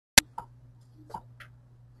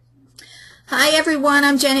Hi everyone,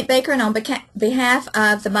 I'm Janet Baker, and on behalf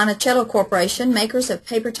of the Monticello Corporation, makers of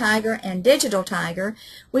Paper Tiger and Digital Tiger,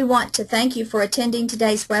 we want to thank you for attending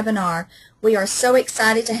today's webinar. We are so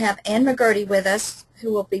excited to have Ann McGurty with us,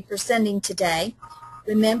 who will be presenting today.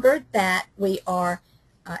 Remember that we are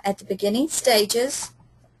at the beginning stages,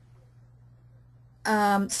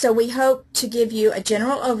 so we hope to give you a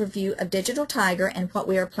general overview of Digital Tiger and what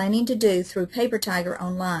we are planning to do through Paper Tiger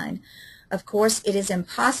Online. Of course, it is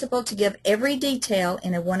impossible to give every detail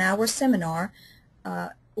in a one-hour webinar,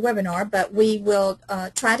 but we will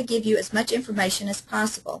try to give you as much information as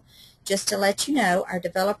possible. Just to let you know, our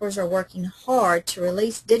developers are working hard to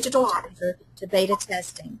release Digital Tiger to beta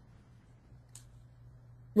testing.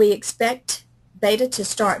 We expect beta to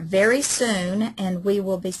start very soon, and we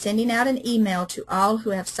will be sending out an email to all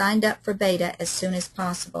who have signed up for beta as soon as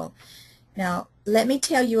possible. Now, let me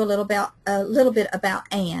tell you a little bit about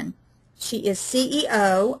Ann. She is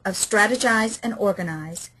CEO of Strategize and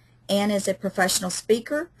Organize. Ann is a professional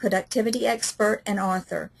speaker, productivity expert, and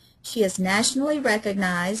author. She is nationally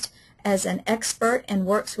recognized as an expert and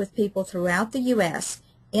works with people throughout the U.S.,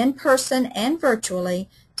 in person and virtually,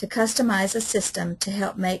 to customize a system to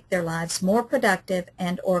help make their lives more productive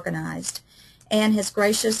and organized. Ann has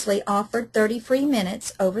graciously offered 30 free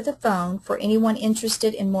minutes over the phone for anyone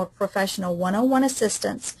interested in more professional one-on-one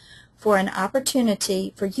assistance, for an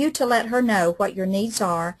opportunity for you to let her know what your needs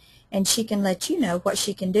are, and she can let you know what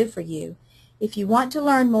she can do for you. If you want to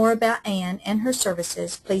learn more about Ann and her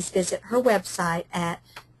services, please visit her website at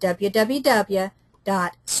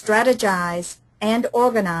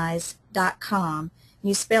www.strategizeandorganize.com.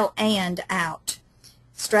 You spell "and" out.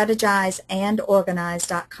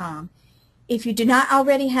 Strategizeandorganize.com. If you do not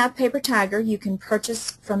already have Paper Tiger, you can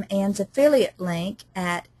purchase from Ann's affiliate link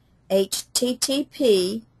at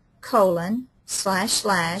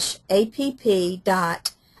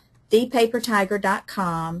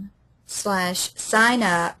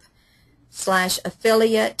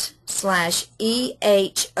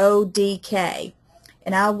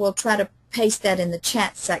And I will try to paste that in the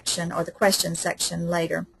chat section or the question section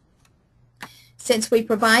later. Since we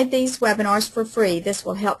provide these webinars for free, this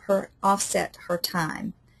will help her offset her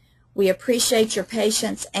time. We appreciate your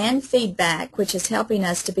patience and feedback, which is helping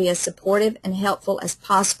us to be as supportive and helpful as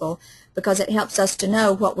possible, because it helps us to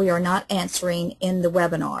know what we are not answering in the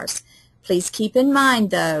webinars. Please keep in mind,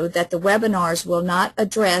 though, that the webinars will not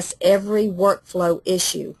address every workflow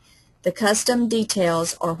issue. The custom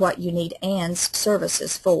details are what you need Ann's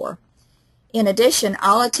services for. In addition,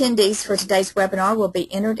 all attendees for today's webinar will be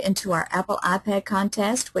entered into our Apple iPad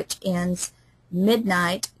contest, which ends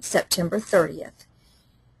midnight September 30th.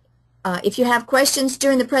 If you have questions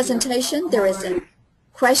during the presentation, there is a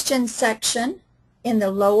question section in the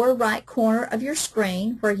lower right corner of your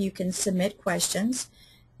screen where you can submit questions.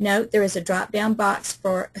 Note there is a drop-down box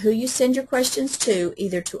for who you send your questions to,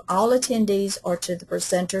 either to all attendees or to the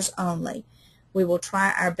presenters only. We will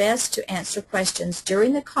try our best to answer questions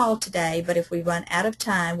during the call today, but if we run out of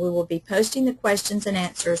time, we will be posting the questions and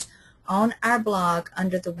answers on our blog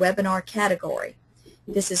under the webinar category.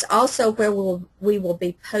 This is also where we will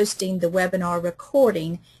be posting the webinar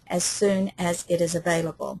recording as soon as it is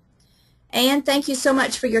available. Ann, thank you so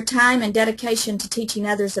much for your time and dedication to teaching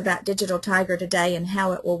others about Digital Tiger today and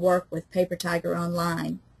how it will work with Paper Tiger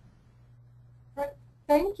Online.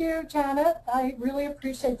 Thank you, Janet. I really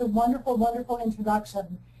appreciate the wonderful, wonderful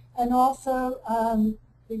introduction, and also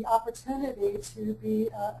the opportunity to be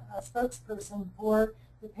a spokesperson for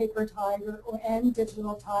the Paper Tiger and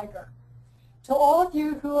Digital Tiger. To all of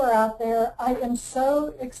you who are out there, I am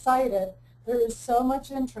so excited. There is so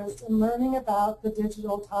much interest in learning about the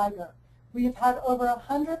Digital Tiger. We have had over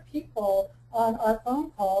 100 people on our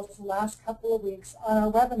phone calls the last couple of weeks on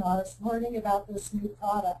our webinars learning about this new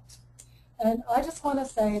product. And I just want to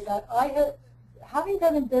say that having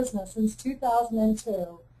been in business since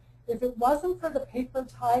 2002, if it wasn't for the Paper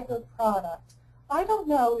Tiger product, I don't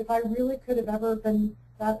know if I really could have ever been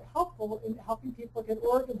that helpful in helping people get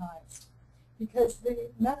organized, because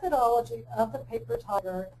the methodology of the Paper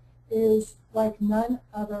Tiger is like none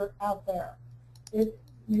other out there. It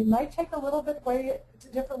might take a little bit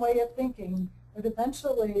different way of thinking, but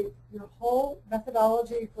eventually your whole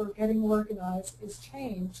methodology for getting organized is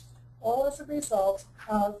changed, all as a result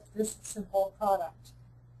of this simple product.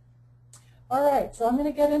 All right, so I'm going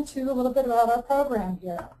to get into a little bit about our program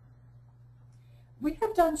here. We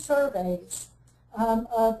have done surveys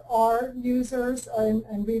of our users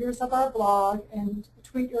and readers of our blog and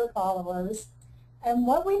Tweet Your followers, and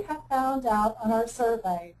what we have found out on our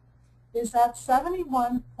survey is that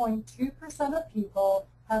 71.2% of people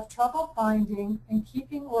have trouble finding and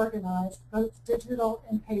keeping organized both digital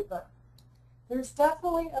and paper. there's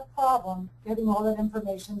definitely a problem getting all that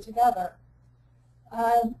information together.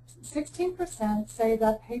 16% say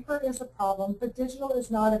that paper is a problem, but digital is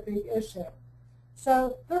not a big issue.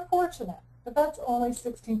 So they're fortunate, but that's only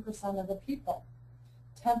 16% of the people.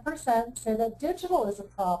 10% say that digital is a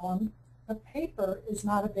problem, but paper is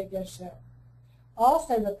not a big issue. I'll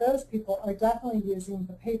say that those people are definitely using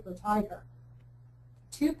the paper tiger.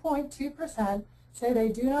 2.2% say they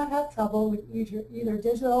do not have trouble with either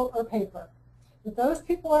digital or paper. If those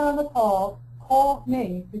people are on the call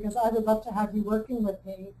me, because I would love to have you working with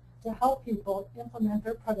me to help people implement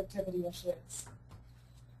their productivity issues.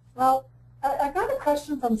 Well, I got a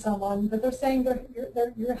question from someone that they're saying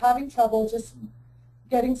you're having trouble just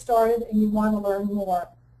getting started and you want to learn more.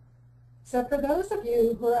 So for those of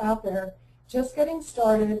you who are out there just getting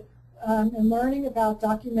started and learning about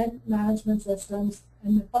document management systems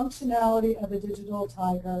and the functionality of a digital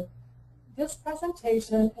tiger, this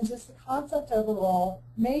presentation and just the concept overall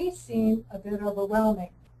may seem a bit overwhelming.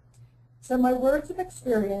 So my words of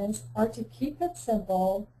experience are to keep it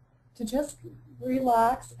simple, to just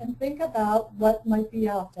relax and think about what might be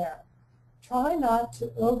out there. Try not to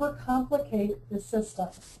overcomplicate the system.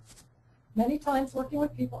 Many times working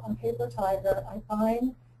with people on Paper Tiger, I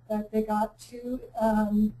find that they got too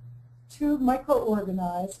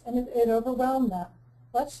micro-organized and it overwhelmed them.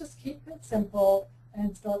 Let's just keep it simple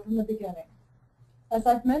and start from the beginning. As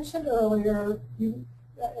I've mentioned earlier,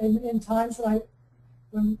 in times that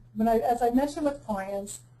as I mentioned with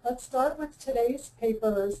clients, let's start with today's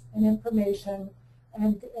papers and information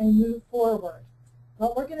and move forward.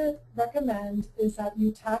 What we're going to recommend is that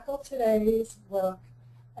you tackle today's work,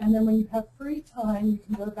 and then when you have free time, you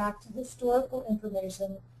can go back to historical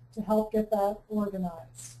information to help get that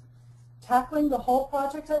organized. Tackling the whole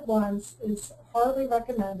project at once is hardly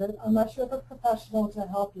recommended unless you have a professional to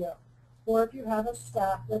help you, or if you have a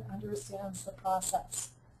staff that understands the process.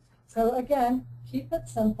 So again, keep it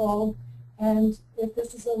simple, and if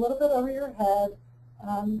this is a little bit over your head,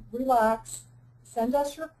 relax, send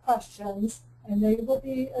us your questions, and they will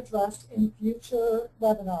be addressed in future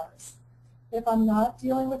webinars. If I'm not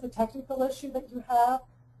dealing with a technical issue that you have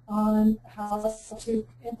on how to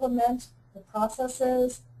implement the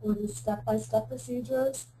processes or the step-by-step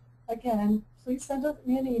procedures, again, please send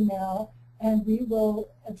me an email and we will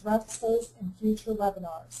address those in future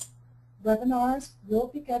webinars. Webinars will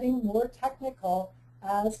be getting more technical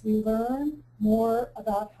as we learn more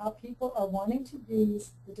about how people are wanting to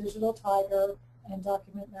use the digital tiger and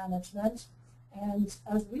document management, and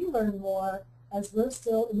as we learn more, as we're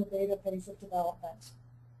still in the beta phase of development.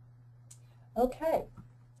 Okay,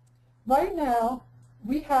 right now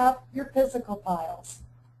we have your physical files.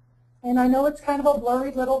 And I know it's kind of a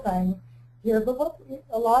blurry little thing here, but look,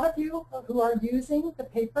 a lot of you who are using the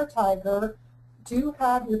Paper Tiger do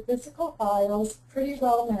have your physical files pretty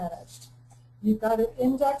well managed. You've got it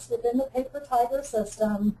indexed within the Paper Tiger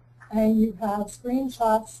system, and you have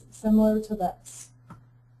screenshots similar to this.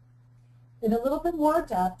 In a little bit more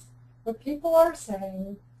depth, what people are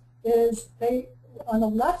saying is on the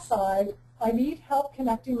left side, I need help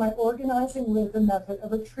connecting my organizing with the method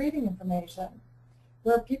of retrieving information.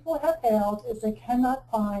 Where people have failed is they cannot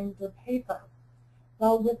find their paper.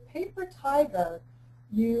 Well, with Paper Tiger,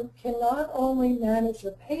 you can not only manage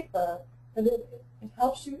your paper, but it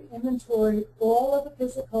helps you inventory all of the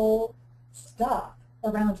physical stuff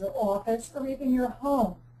around your office or even your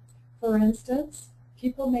home. For instance,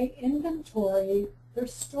 people may inventory their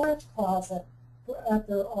storage closet at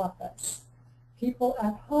their office. People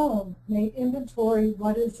at home may inventory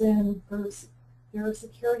what is in their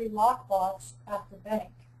security lockbox at the bank.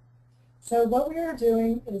 So what we are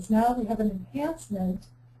doing is now we have an enhancement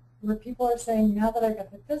where people are saying, now that I've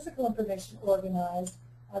got the physical information organized,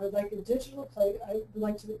 I would like a digital place, I would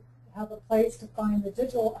like to have a place to find the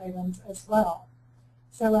digital items as well.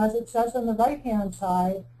 So as it says on the right-hand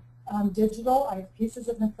side, digital, I have pieces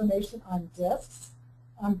of information on disks,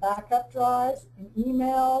 on backup drives, in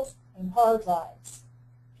emails, and hard drives.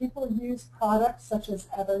 People use products such as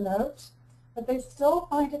Evernote, but they still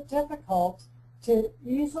find it difficult to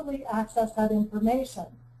easily access that information.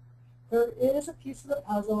 There is a piece of the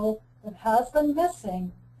puzzle that has been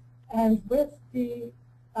missing, and with the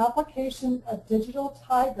application of Digital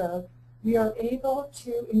Tiger, we are able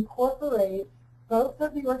to incorporate both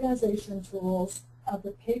of the organization tools of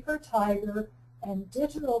the Paper Tiger and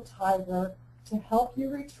Digital Tiger to help you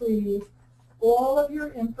retrieve all of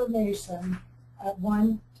your information at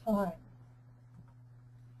one time.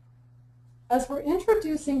 As we're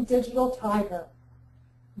introducing Digital Tiger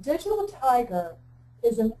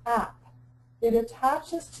is an app. It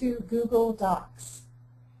attaches to Google Docs.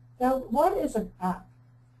 Now, what is an app?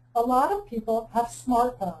 A lot of people have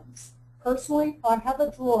smartphones. Personally, I have a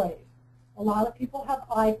Droid. A lot of people have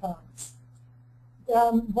iPhones.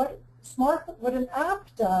 What an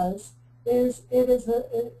app does is it is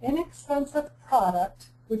an inexpensive product,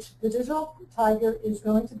 which the Digital Tiger is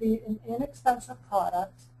going to be an inexpensive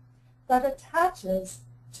product that attaches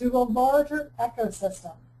to a larger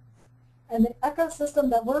ecosystem. And the ecosystem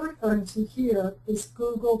that we're referring to here is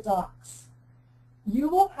Google Docs. You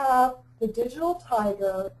will have the Digital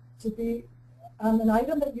Tiger to be an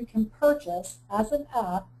item that you can purchase as an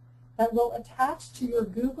app that will attach to your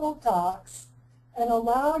Google Docs and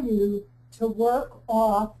allow you to work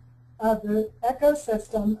off of the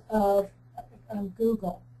ecosystem of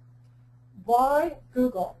Google. Why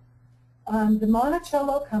Google? The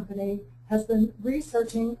Monticello company has been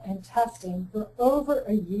researching and testing for over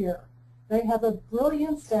a year. They have a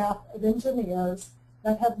brilliant staff of engineers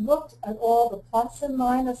that have looked at all the plus and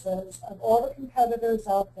minuses of all the competitors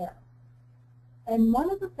out there. And one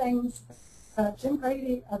of the things that Jim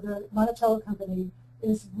Grady of the Monticello company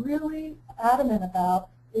is really adamant about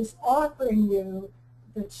is offering you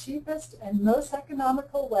the cheapest and most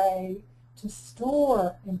economical way to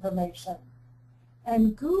store information.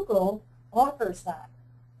 And Google offers that.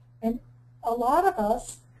 And a lot of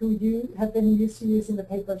us who have been used to using the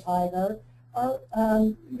Paper Tiger are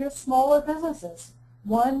smaller businesses,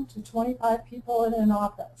 1 to 25 people in an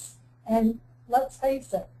office. And let's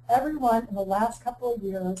face it, everyone in the last couple of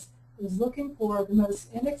years is looking for the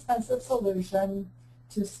most inexpensive solution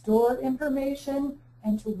to store information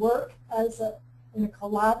and to work in a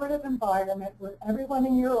collaborative environment where everyone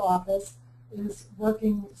in your office is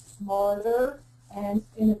working smarter and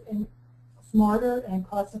smarter and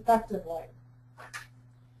cost-effectively.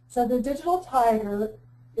 So the Digital Tiger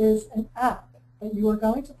is an app that you are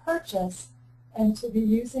going to purchase and to be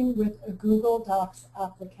using with a Google Docs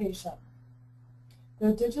application.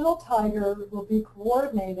 The Digital Tiger will be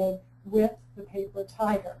coordinated with the Paper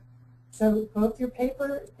Tiger. So both your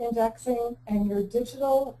paper indexing and your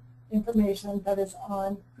digital information that is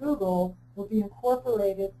on Google will be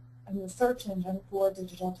incorporated in the search engine for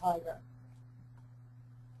Digital Tiger.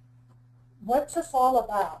 What's this all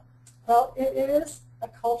about? Well, it is a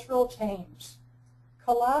cultural change.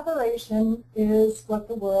 Collaboration is what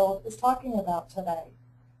the world is talking about today.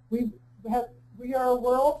 We are a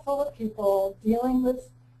world full of people dealing with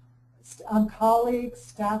colleagues,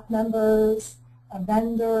 staff members,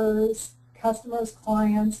 vendors, customers,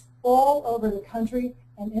 clients, all over the country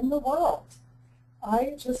and in the world.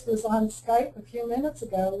 I just was on Skype a few minutes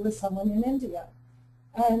ago with someone in India.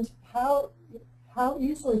 And how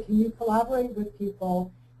easily can you collaborate with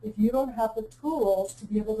people if you don't have the tools to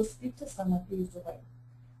be able to speak to someone easily?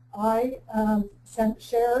 I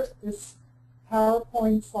shared this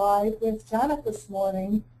PowerPoint slide with Janet this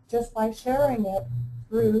morning just by sharing it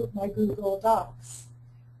through my Google Docs.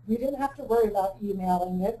 We didn't have to worry about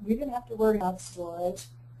emailing it. We didn't have to worry about storage.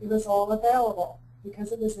 It was all available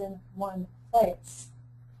because it was in one place.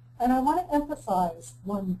 And I want to emphasize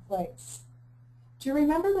one place. Do you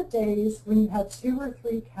remember the days when you had 2 or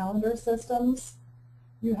 3 calendar systems?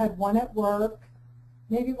 You had one at work,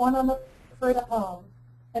 maybe one on the fridge at home,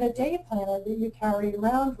 and a day planner that you carried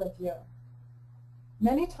around with you.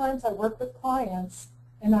 Many times I work with clients,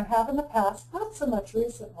 and I have in the past, not so much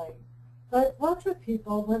recently, but I've worked with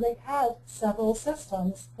people where they had several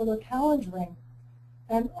systems for their calendaring.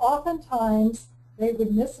 And oftentimes they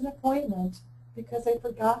would miss an appointment because they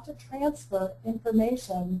forgot to transfer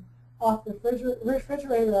information off the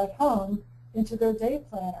refrigerator at home into their day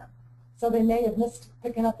planner. So they may have missed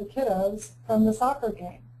picking up the kiddos from the soccer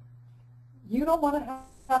game. You don't want to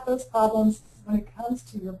have those problems when it comes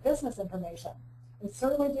to your business information. It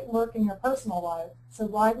certainly didn't work in your personal life, so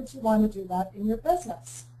why would you want to do that in your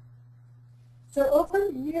business? So over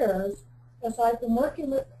the years, as I've been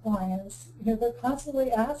working with clients, they're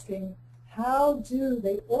constantly asking, how do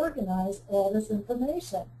they organize all this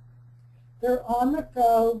information? They're on the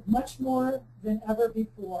go much more than ever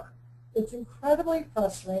before. It's incredibly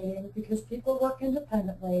frustrating because people work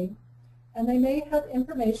independently, and they may have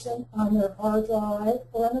information on their hard drive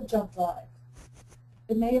or on a jump drive.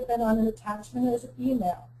 It may have been on an attachment as an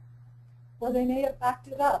email, or they may have backed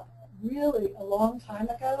it up really a long time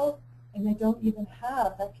ago, and they don't even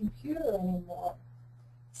have that computer anymore.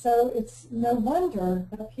 So it's no wonder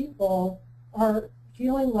that people are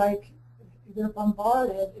feeling like they're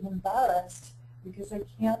bombarded and embarrassed because they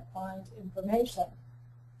can't find information.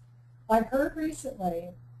 I heard recently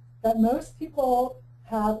that most people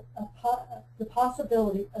have the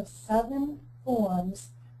possibility of 7 forms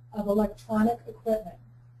of electronic equipment.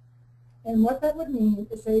 And what that would mean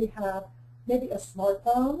is they have maybe a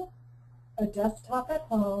smartphone, a desktop at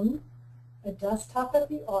home, a desktop at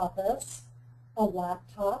the office, a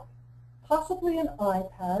laptop, possibly an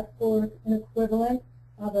iPad or an equivalent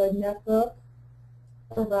of a netbook,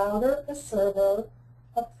 a router, a server,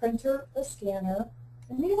 a printer, a scanner,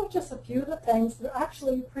 and these are just a few of the things that are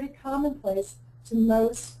actually pretty commonplace to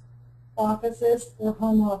most offices or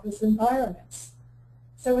home office environments.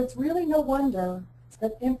 So it's really no wonder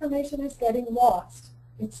that information is getting lost.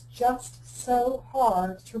 It's just so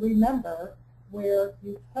hard to remember where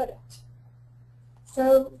you put it.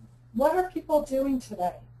 So what are people doing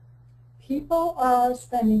today? People are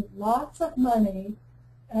spending lots of money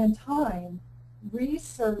and time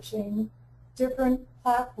researching different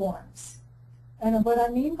platforms. And what I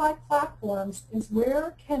mean by platforms is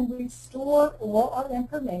where can we store all our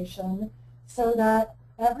information so that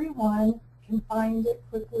everyone can find it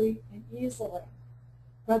quickly and easily.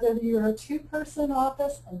 Whether you're a 2-person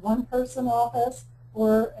office, a 1-person office,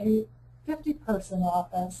 or a 50-person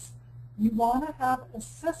office, you want to have a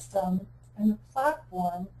system and a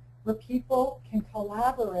platform where people can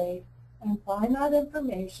collaborate and find that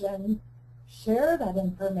information, share that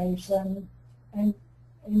information, and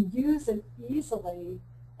use it easily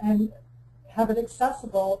and have it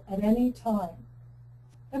accessible at any time.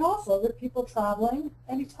 And also with people traveling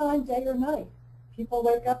anytime, day or night. People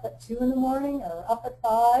wake up at 2 in the morning or up at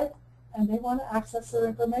 5 and they want to access their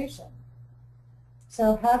information.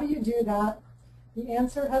 So how do you do that? The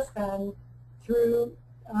answer has been through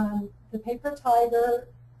the Paper Tiger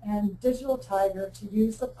and Digital Tiger to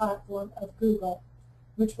use the platform of Google,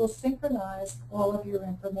 which will synchronize all of your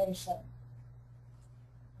information.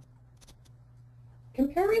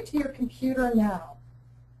 Comparing to your computer now,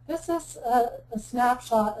 this is a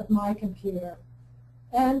snapshot of my computer.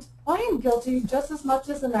 And I am guilty just as much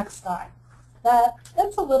as the next guy, that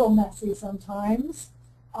it's a little messy sometimes.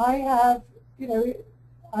 I have,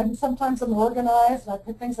 sometimes I'm organized, and I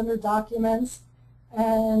put things under documents,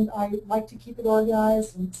 and I like to keep it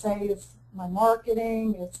organized and say it's my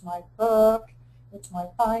marketing, it's my book, it's my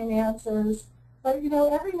finances. But,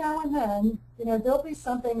 every now and then, there'll be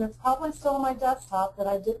something that's probably still on my desktop that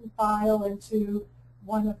I didn't file into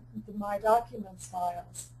one of my documents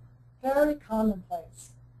files. Very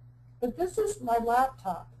commonplace. But this is my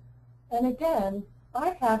laptop. And again,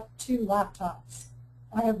 I have 2 laptops.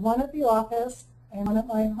 I have one at the office and one at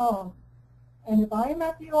my home. And if I am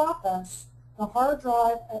at the office, the hard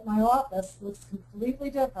drive at my office looks completely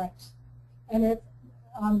different. And if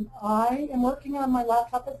I am working on my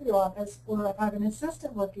laptop at the office, or if I have an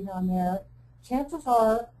assistant working on there, chances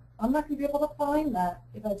are I'm not going to be able to find that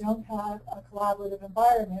if I don't have a collaborative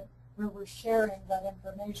environment where we're sharing that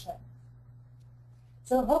information.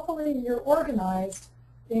 So hopefully you're organized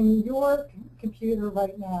in your computer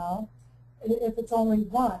right now, if it's only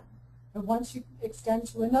one. But once you extend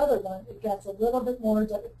to another one, it gets a little bit more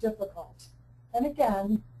difficult. And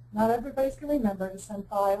again, not everybody's going to remember to send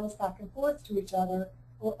files back and forth to each other,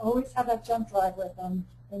 or always have that jump drive with them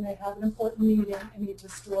when they have an important meeting and need to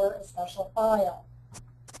store a special file.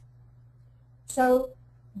 So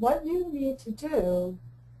what you need to do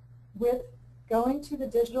with going to the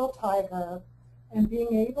Digital Tiger and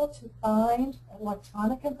being able to find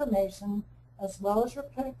electronic information as well as your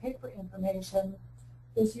paper information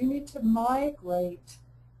is you need to migrate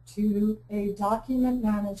to a document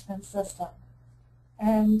management system.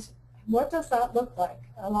 And what does that look like?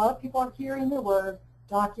 A lot of people are hearing the word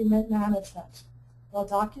document management. Well,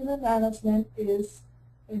 document management is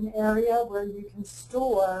an area where you can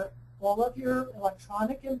store all of your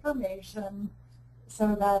electronic information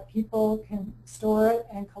so that people can store it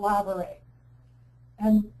and collaborate.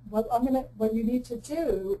 And what you need to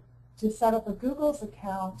do to set up a Google's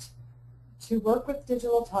account to work with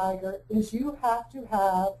Digital Tiger is you have to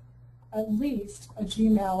have at least a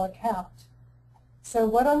Gmail account. So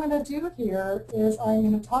what I'm going to do here is I'm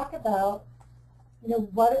going to talk about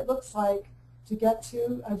what it looks like to get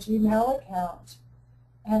to a Gmail account.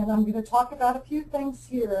 And I'm going to talk about a few things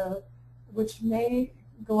here which may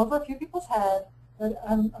go over a few people's head, but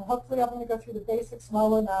hopefully I'm going to go through the basics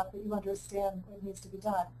well enough that you understand what needs to be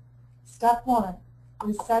done. Step 1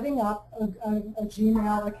 is setting up a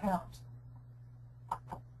Gmail account.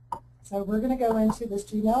 So we're going to go into this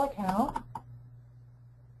Gmail account.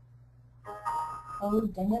 Oh,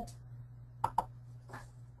 dang it.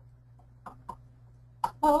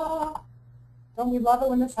 Oh, don't we love it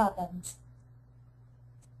when this happens?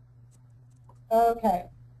 Okay.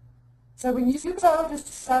 So when you go to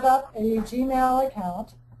set up a Gmail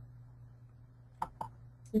account,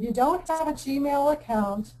 if you don't have a Gmail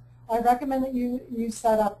account, I recommend that you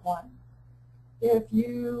set up one. If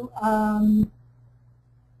you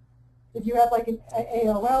if you have like an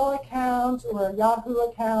AOL account or a Yahoo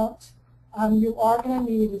account, you are going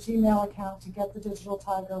to need a Gmail account to get the Digital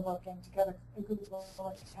Tiger working, to get a Google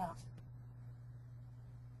account.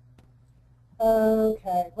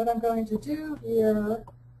 Okay, what I'm going to do here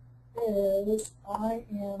is I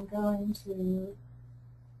am going to,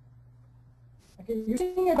 okay, you're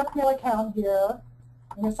seeing your Gmail account here.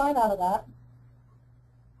 I'm going to sign out of that.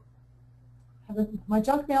 I have my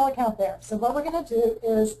junk mail account there. So what we're going to do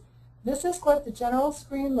is, this is what the general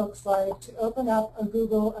screen looks like to open up a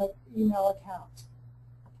Google email account.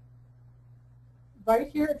 Right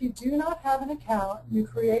here, if you do not have an account, you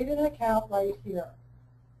create an account right here.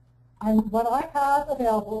 And what I have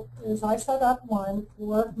available is I set up one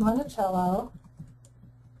for Monticello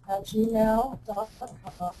at gmail.com.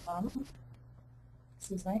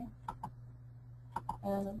 Excuse me.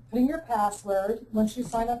 And putting your password once you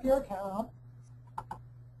sign up your account.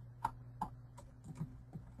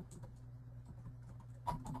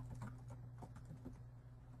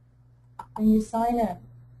 And you sign in.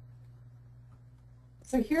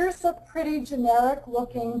 So here's a pretty generic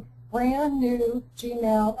looking brand new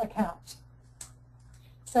Gmail account.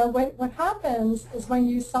 So what happens is when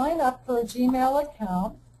you sign up for a Gmail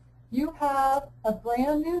account, you have a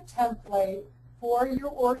brand new template for your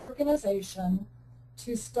organization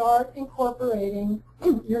to start incorporating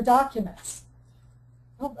your documents.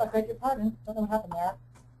 Oh, I beg your pardon. Don't know what happened there.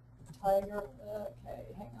 Tiger. Okay,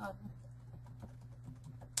 hang on.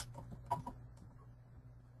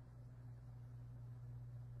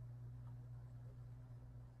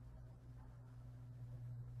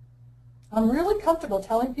 I'm really comfortable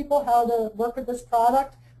telling people how to work with this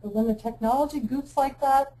product, but when the technology goofs like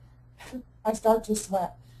that, I start to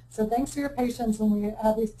sweat. So thanks for your patience when we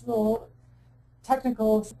have these little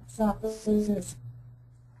technical snafus.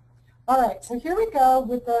 All right, so here we go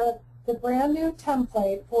with the brand new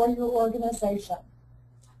template for your organization.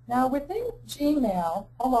 Now within Gmail,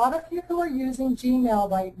 a lot of you who are using Gmail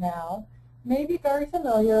right now may be very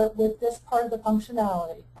familiar with this part of the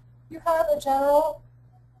functionality. You have a general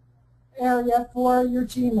area for your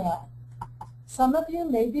Gmail. Some of you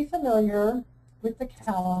may be familiar with the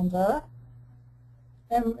calendar,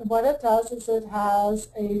 and what it does is it has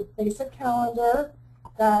a basic calendar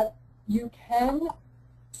that you can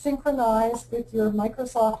synchronize with your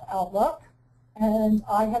Microsoft Outlook, and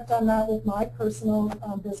I have done that with my personal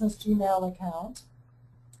business Gmail account.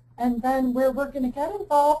 And then where we're going to get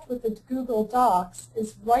involved with the Google Docs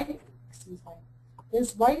is right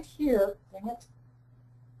here, dang it,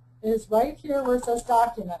 is right here where it says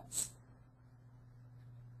Documents.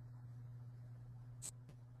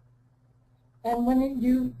 And when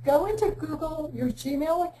you go into Google, your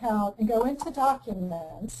Gmail account, and go into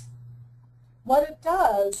Documents, what it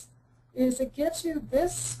does is it gives you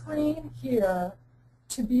this screen here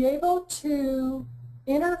to be able to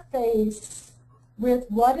interface with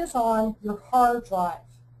what is on your hard drive.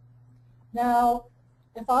 Now,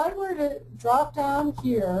 if I were to drop down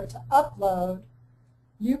here to upload,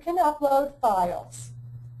 you can upload files,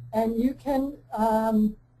 and you can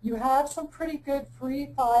you have some pretty good free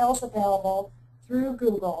files available through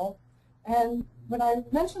Google. And when I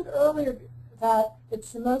mentioned earlier that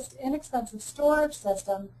it's the most inexpensive storage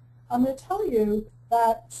system, I'm going to tell you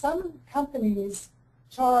that some companies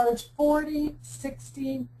charge $40,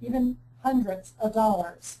 $60, even hundreds of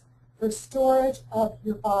dollars for storage of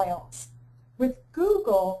your files. With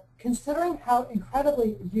Google, considering how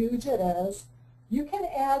incredibly huge it is, you can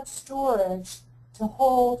add storage to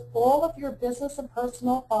hold all of your business and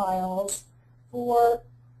personal files for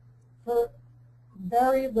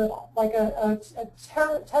very little. Like a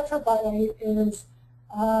terabyte is,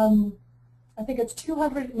 I think it's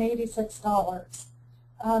 $286.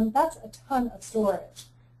 That's a ton of storage.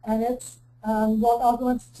 And it's, well, I'll go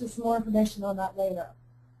into some more information on that later.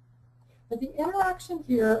 But the interaction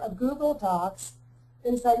here of Google Docs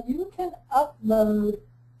is that you can upload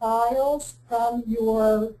files from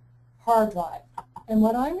your hard drive. And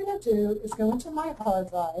what I'm going to do is go into my hard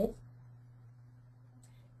drive,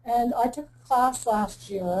 and I took a class last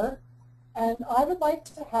year, and I would like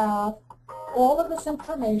to have all of this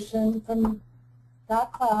information from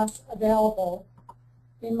that class available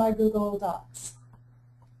in my Google Docs.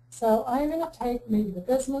 So I'm going to take maybe the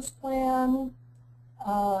business plan,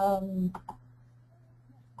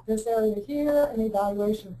 this area here, an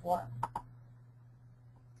evaluation form.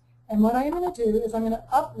 And what I'm going to do is I'm going to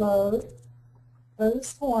upload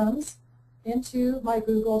those forms into my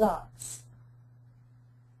Google Docs.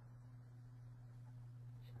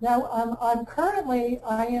 Now,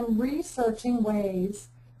 I am researching ways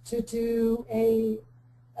to do a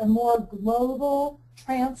more global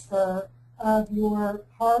transfer of your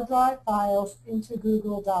hard drive files into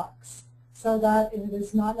Google Docs so that it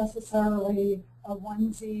is not necessarily a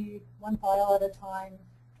 1Z, one file at a time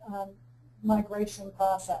migration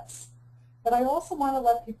process. But I also want to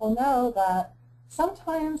let people know that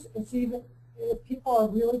sometimes it's even, if people are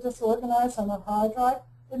really disorganized on their hard drive,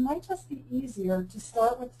 it might just be easier to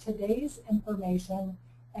start with today's information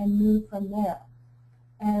and move from there.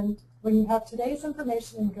 And when you have today's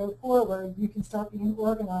information and go forward, you can start being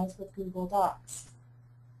organized with Google Docs.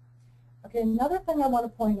 Okay, another thing I want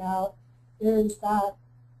to point out is that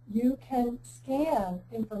you can scan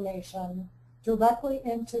information directly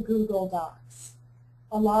into Google Docs.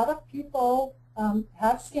 A lot of people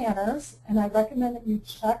have scanners, and I recommend that you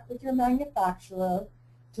check with your manufacturer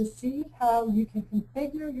to see how you can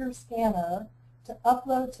configure your scanner to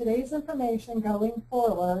upload today's information going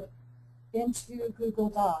forward into Google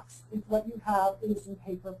Docs if what you have is in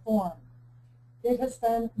paper form. It has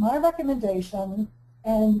been my recommendation,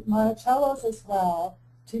 and Monticello's as well,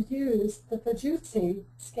 to use the Fujitsu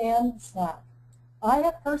Scan Snap. I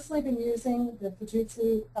have personally been using the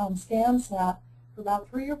Fujitsu Scan Snap for about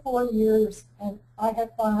 3 or 4 years, and I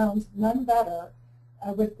have found none better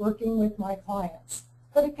with working with my clients.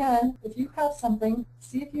 But again, if you have something,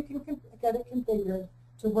 see if you can get it configured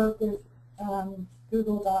to work with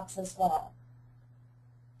Google Docs as well.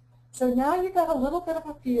 So now you've got a little bit of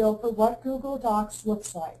a feel for what Google Docs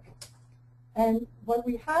looks like. And what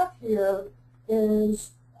we have here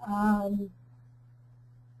is the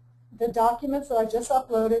documents that I just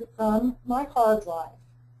uploaded from my hard drive.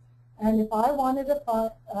 And if I wanted to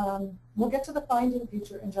find, we'll get to the finding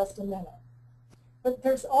feature in just a minute. But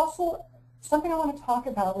there's also something I want to talk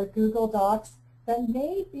about with Google Docs that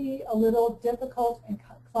may be a little difficult and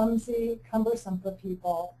clumsy, cumbersome for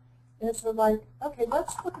people. Is they're like, okay,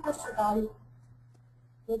 let's look at this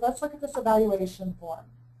evaluation form.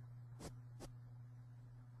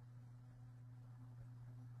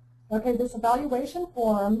 Okay, this evaluation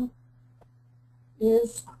form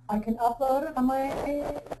is, I can upload it on my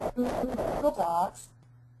Google Docs.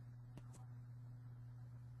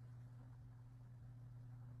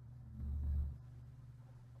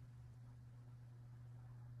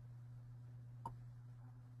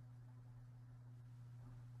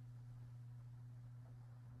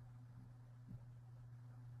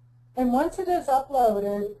 And once it is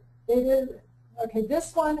uploaded, it is, okay,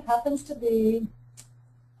 this one happens to be,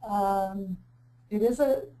 it is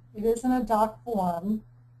in a doc form,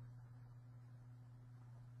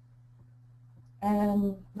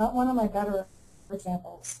 and not one of my better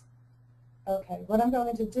examples. Okay, what I'm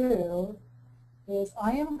going to do is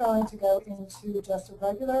I am going to go into just a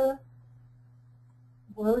regular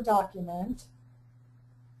Word document,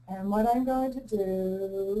 and what I'm going to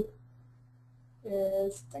do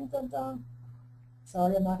is, ding, ding, ding.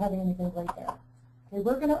 Sorry, I'm not having anything right there. Okay,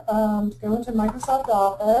 we're going to go into Microsoft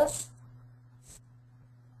Office.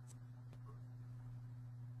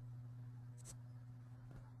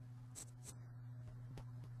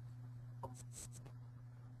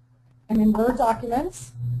 I'm in Word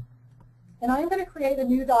documents, and I'm going to create a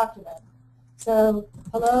new document. So,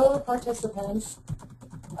 hello participants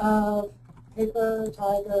of Paper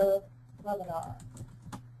Tiger webinar.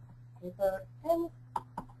 Paper and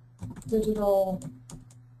Digital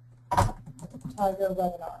Tiger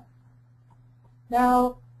webinar.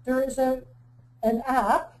 Now, there is an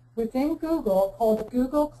app within Google called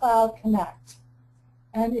Google Cloud Connect.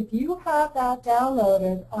 And if you have that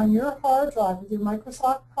downloaded on your hard drive with your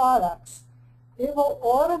Microsoft products, it will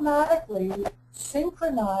automatically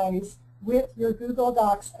synchronize with your Google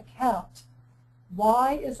Docs account.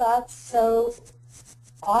 Why is that so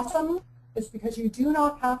awesome? It's because you do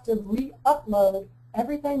not have to re-upload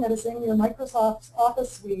everything that is in your Microsoft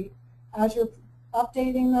Office suite as you're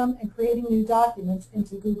updating them and creating new documents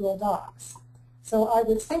into Google Docs. So I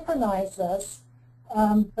would synchronize this,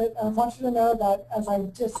 but I want you to know that as I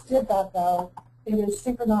just did that, though, it is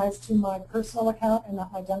synchronized to my personal account and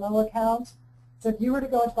not my demo account. So if you were to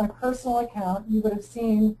go into my personal account, you would have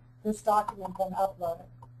seen this document then uploaded.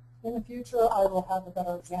 In the future, I will have a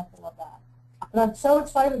better example of that. But I'm so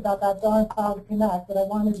excited about that darn Cloud Connect that I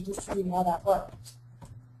wanted to just see how that worked.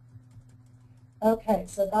 Okay,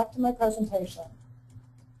 so back to my presentation.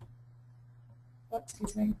 Oh,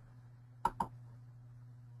 excuse me.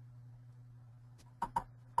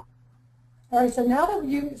 All right, so now that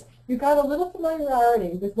you've got a little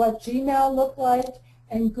familiarity with what Gmail looked like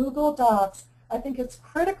and Google Docs, I think it's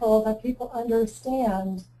critical that people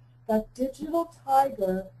understand that Digital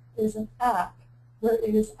Tiger is an app where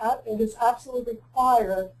it is absolutely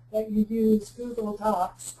required that you use Google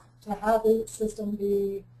Docs to have the system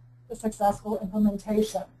be a successful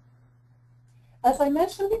implementation. As I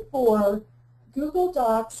mentioned before, Google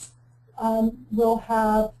Docs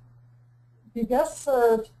will be best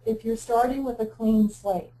served if you're starting with a clean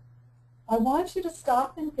slate. I want you to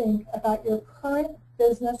stop and think about your current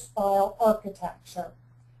business file architecture.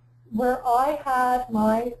 Where I had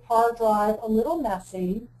my hard drive a little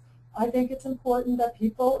messy, I think it's important that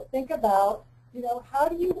people think about, how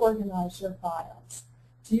do you organize your files?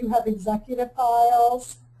 Do you have executive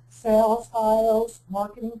files, sales files,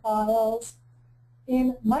 marketing files?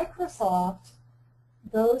 In Microsoft,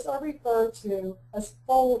 those are referred to as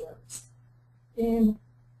folders. In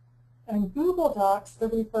Google Docs, they're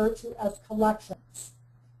referred to as collections.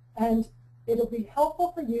 And it'll be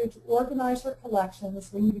helpful for you to organize your collections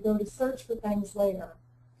when you go to search for things later.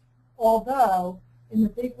 Although, in the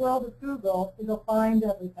big world of Google, it'll find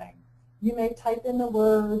everything. You may type in the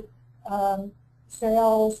word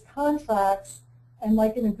sales contracts, and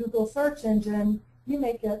like in a Google search engine, you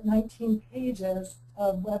may get 19 pages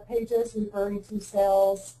of web pages referring to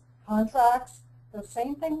sales contracts. The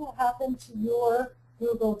same thing will happen to your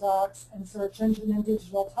Google Docs and search engine in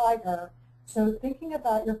Digital Tiger. So thinking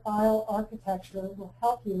about your file architecture will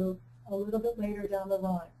help you a little bit later down the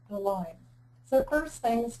line. So first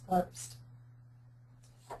things first.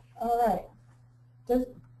 All right.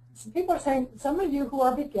 People are saying, some of you who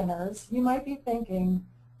are beginners, you might be thinking,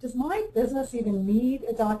 does my business even need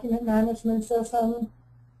a document management system?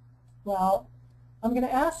 Well, I'm going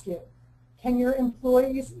to ask you, can your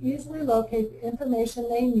employees easily locate the information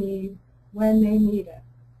they need when they need it?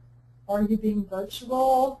 Are you being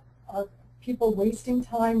virtual? Are people wasting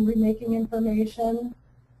time remaking information?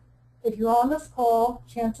 If you're on this call,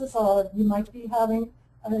 chances are you might be having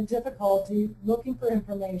a difficulty looking for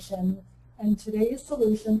information, and today's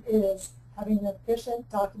solution is having an efficient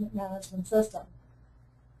document management system.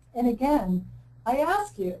 And again, I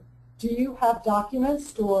ask you, do you have documents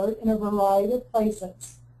stored in a variety of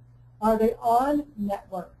places? Are they on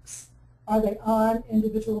networks? Are they on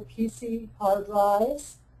individual PC hard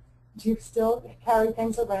drives? Do you still carry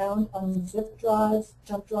things around on zip drives,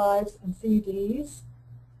 jump drives, and CDs?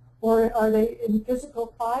 Or are they in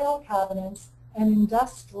physical file cabinets and in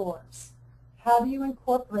desk drawers? How do you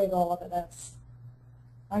incorporate all of this?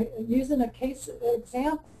 Using a case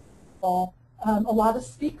example, a lot of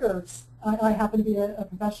speakers, I happen to be a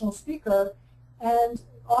professional speaker, and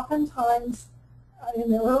oftentimes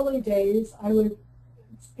in the early days,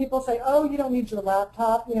 people say, oh, you don't need your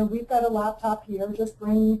laptop, we've got a laptop here, just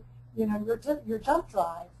bring your jump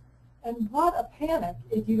drive. And what a panic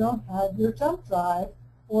if you don't have your jump drive,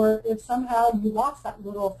 or if somehow you lost that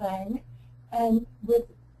little thing, and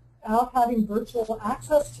without having virtual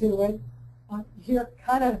access to it, you're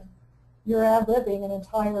ad-libbing an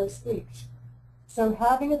entire speech. So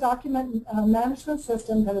having a document management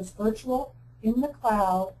system that is virtual in the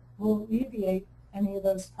cloud will alleviate any of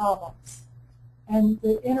those problems. And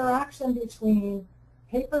the interaction between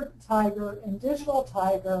Paper Tiger and Digital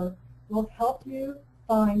Tiger will help you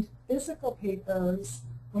find physical papers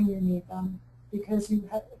when you need them, because you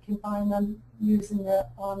can find them using the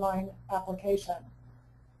online application.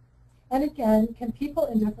 And again, can people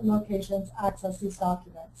in different locations access these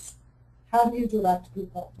documents? How do you direct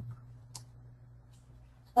people?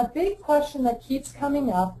 A big question that keeps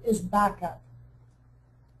coming up is backup.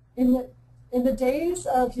 In the days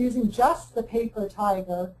of using just the Paper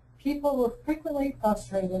Tiger, people were frequently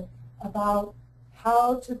frustrated about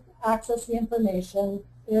how to access the information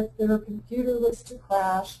if their computer was to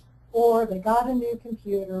crash, or they got a new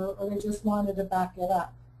computer, or they just wanted to back it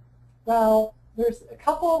up. Well, there's a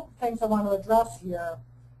couple things I want to address here,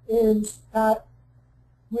 is that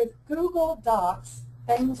with Google Docs,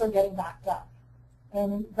 things are getting backed up.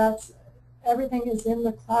 And everything is in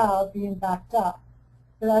the cloud being backed up.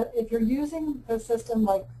 But if you're using the system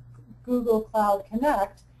like Google Cloud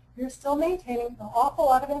Connect, you're still maintaining an awful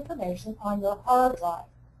lot of information on your hard drive.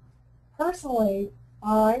 Personally,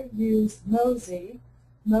 I use Mozy.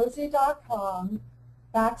 Mozy.com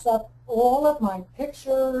backs up all of my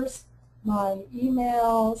pictures, my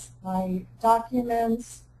emails, my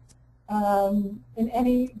documents, in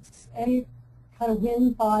any kind of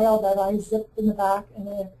WIN file that I zip in the back, and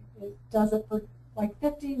it does it for like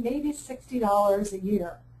 $50, maybe $60 a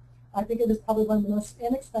year. I think it is probably one of the most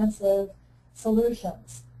inexpensive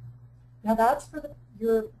solutions. Now that's for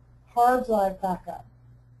your hard drive backup.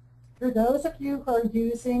 For those of you who are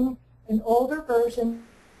using an older version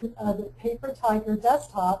of the Paper Tiger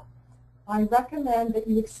desktop, I recommend that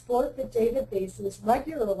you export the databases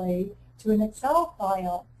regularly to an Excel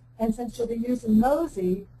file, and since you'll be using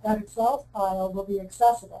Mozy, that Excel file will be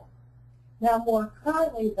accessible. Now more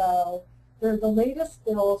currently though, they're the latest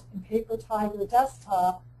build in Paper Tiger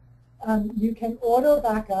desktop, you can auto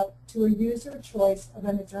backup to a user choice of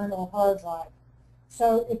an external hard drive.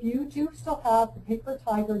 So if you do still have the Paper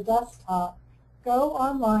Tiger desktop, go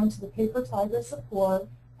online to the Paper Tiger support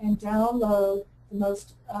and download the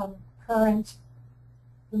most current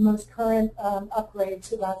upgrade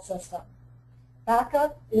to that system.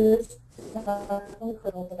 Backup is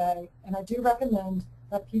critical today, and I do recommend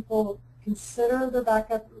that people consider their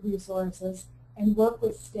backup resources and work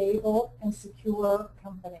with stable and secure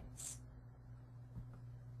companies.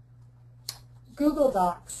 Google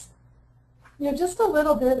Docs. Just a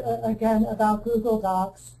little bit, again, about Google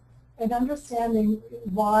Docs and understanding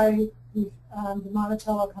why the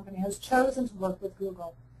Monticello company has chosen to work with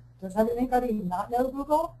Google. Does anybody not know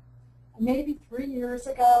Google? Maybe 3 years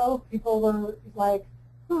ago, people were like,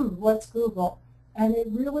 what's Google? And it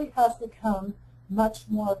really has become much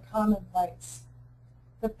more commonplace.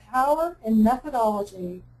 The power and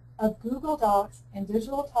methodology of Google Docs and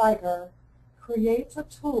Digital Tiger creates a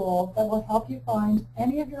tool that will help you find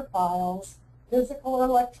any of your files, physical or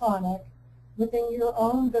electronic, within your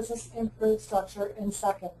own business infrastructure in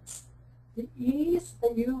seconds. The ease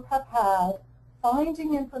that you have had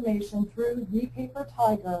finding information through the Paper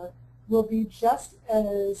Tiger will be just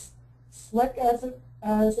as slick as it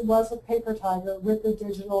was with Paper Tiger with the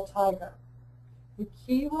Digital Tiger. The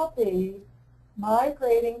key will be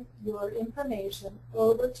migrating your information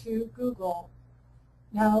over to Google.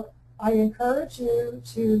 Now, I encourage you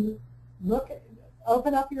to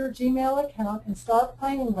open up your Gmail account and start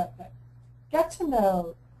playing with it. Get to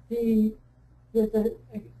know the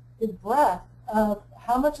breadth of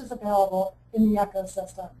how much is available in the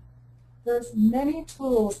ecosystem. There's many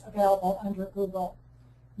tools available under Google.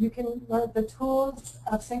 You can learn the tools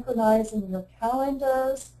of synchronizing your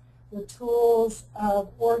calendars, the tools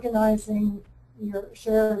of organizing your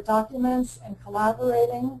shared documents and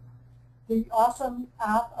collaborating, the awesome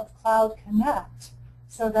app of Cloud Connect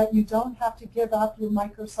so that you don't have to give up your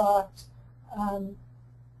Microsoft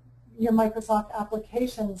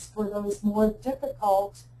applications for those more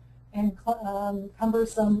difficult and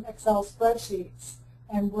cumbersome Excel spreadsheets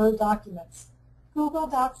and Word documents. Google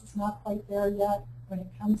Docs is not quite there yet when it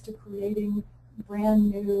comes to creating brand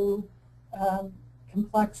new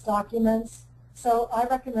complex documents. So I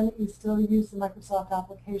recommend that you still use the Microsoft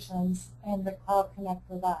applications and the Cloud Connect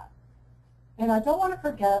for that. And I don't want to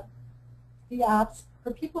forget the apps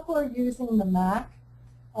for people who are using the Mac.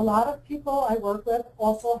 A lot of people I work with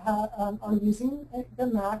also are using the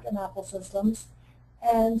Mac and Apple systems,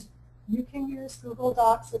 and you can use Google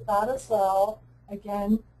Docs with that as well.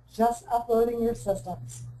 Again, just uploading your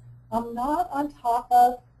systems. I'm not on top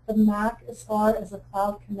of the Mac as far as the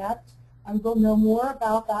Cloud Connect. I will know more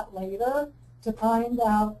about that later to find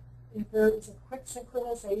out if there is a quick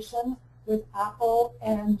synchronization with Apple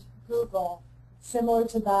and Google, similar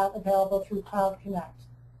to that available through Cloud Connect.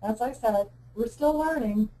 As I said, we're still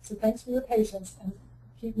learning, so thanks for your patience, and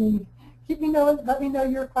let me know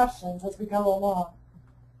your questions as we go along.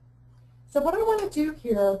 So what I want to do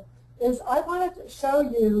here is I want to show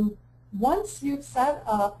you, once you've set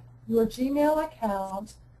up your Gmail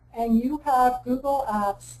account and you have Google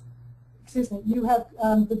Apps, you have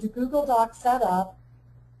the Google Docs set up,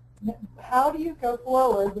 how do you go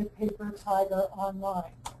forward with Paper Tiger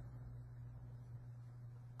Online?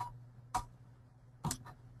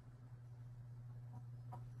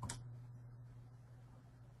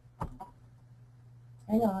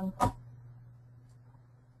 Hang on.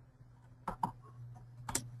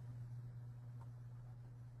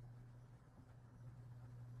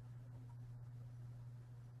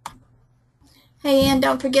 Hey, Ann,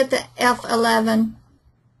 don't forget the F11.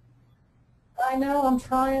 I know, I'm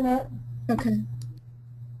trying it. Okay.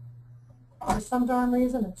 For some darn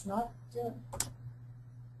reason, it's not doing.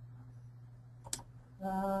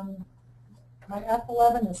 My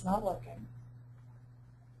F11 is not working.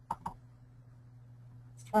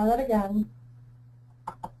 Let's try that again.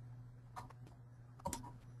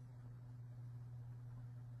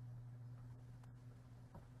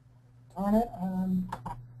 Darn it.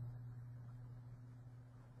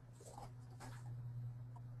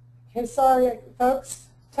 Okay, sorry, folks.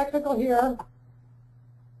 Technical here.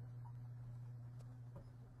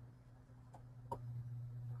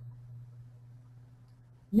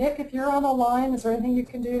 Nick, if you're on the line, is there anything you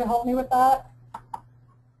can do to help me with that?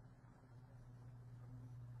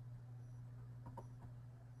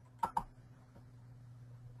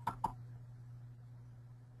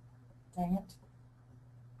 Dang it.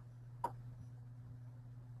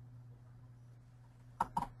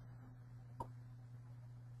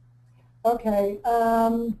 Okay,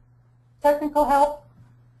 technical help?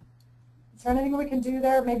 Is there anything we can do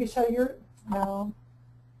there? Maybe show your, no.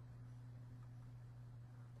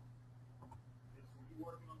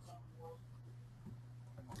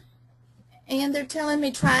 And they're telling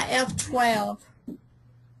me try F12.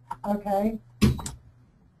 Okay.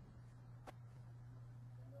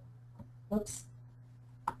 Oops.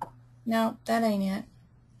 No, that ain't it.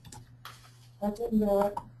 That didn't do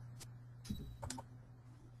it.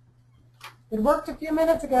 It worked a few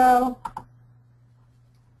minutes ago.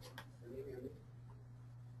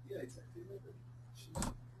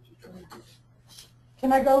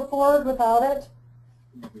 Can I go forward without it?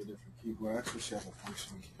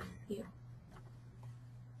 Here.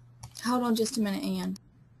 Hold on just a minute, Ann.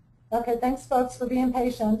 Okay, thanks folks for being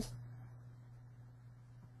patient.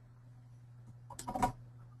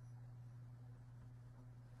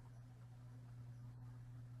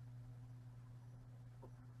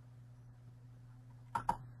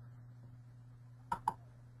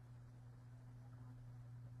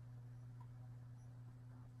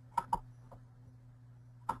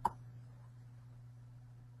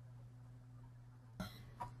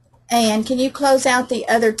 Ann, can you close out the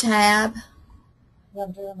other tab? Yeah,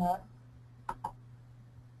 I'm doing that.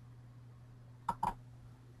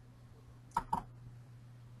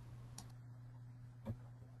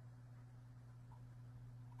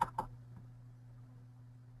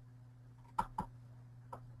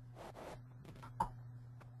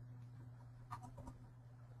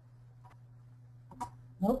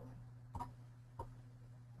 Nope.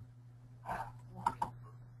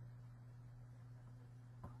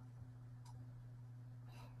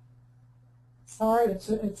 Sorry,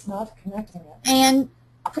 it's not connecting it. And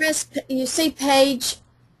press, you see page?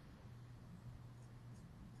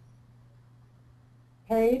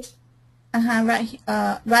 Page?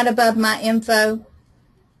 Right above my info.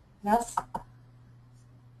 Yes?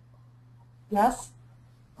 Yes?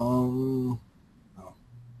 No.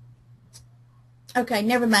 Okay,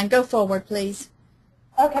 never mind. Go forward, please.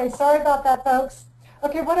 Okay, sorry about that, folks.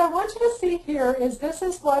 Okay, what I want you to see here is this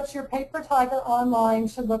is what your Paper Tiger Online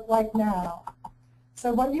should look like now.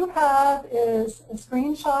 So what you have is a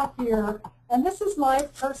screenshot here, and this is my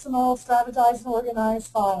personal strategized and organized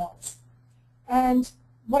files. And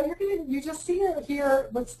what you're going to, you just see it here,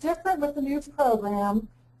 what's different with the new program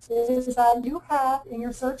is that you have in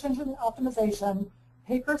your search engine optimization,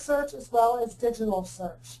 paper search as well as digital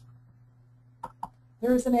search.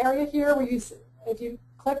 There's an area here where you, if you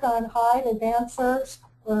click on Hide Advanced Search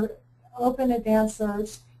or Open Advanced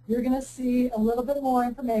Search, you're going to see a little bit more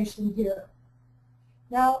information here.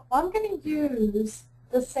 Now, I'm going to use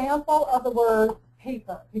the sample of the word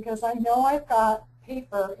paper because I know I've got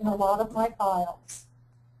paper in a lot of my files.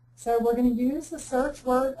 So we're going to use the search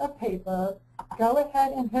word of paper. Go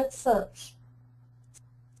ahead and hit search.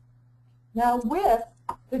 Now, with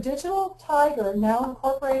the Digital Tiger now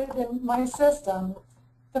incorporated in my system,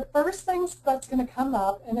 the first thing that's going to come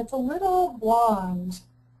up, and it's a little blonde,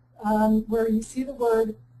 where you see the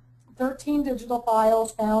word 13 digital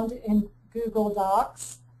files found in Google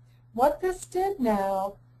Docs. What this did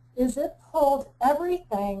now is it pulled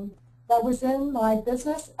everything that was in my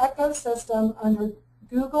business ecosystem under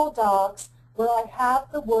Google Docs where I have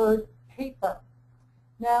the word paper.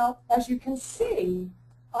 Now, as you can see,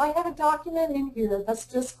 I have a document in here that's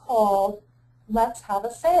just called Let's Have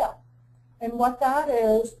a Sale. And what that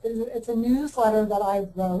is it's a newsletter that I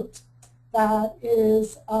wrote that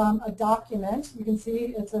is a document. You can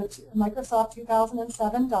see it's a Microsoft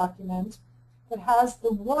 2007 document that has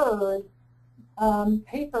the word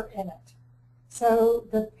paper in it. So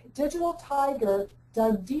the Digital Tiger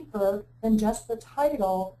dug deeper than just the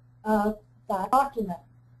title of that document.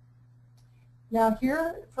 Now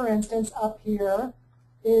here, for instance, up here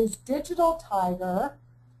is Digital Tiger,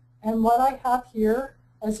 and what I have here,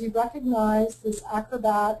 as you recognize this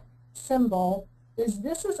Acrobat symbol, is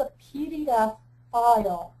this is a PDF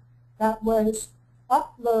file that was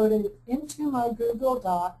uploaded into my Google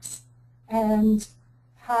Docs and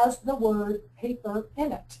has the word paper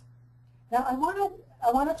in it. Now I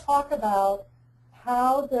want to talk about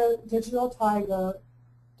how the Digital Tiger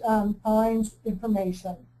finds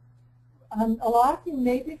information. A lot of you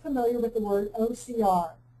may be familiar with the word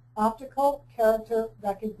OCR, Optical Character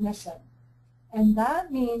Recognition. And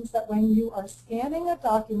that means that when you are scanning a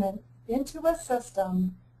document into a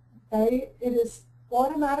system, it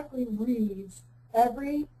automatically reads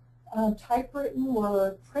every typewritten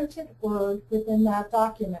word, printed word within that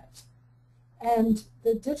document. And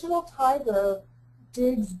the Digital Tiger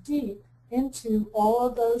digs deep into all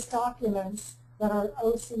of those documents that are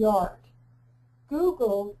OCR'd.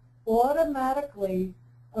 Google automatically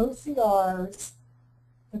OCRs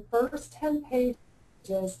the first 10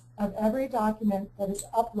 pages of every document that is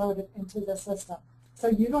uploaded into the system. So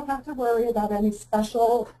you don't have to worry about any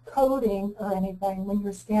special coding or anything when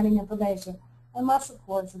you're scanning information, unless, of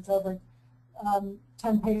course, it's over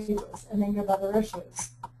 10 pages, and then you have other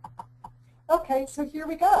issues. Okay, so here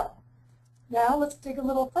we go. Now let's dig a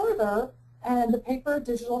little further, and the paper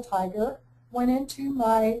Digital Tiger went into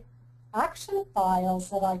my action files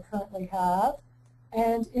that I currently have,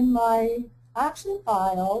 and in my action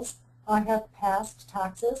files I have past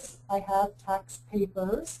taxes, I have tax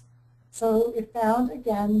papers, so it found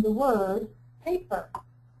again the word paper.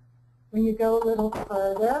 When you go a little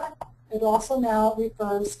further, it also now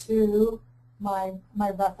refers to my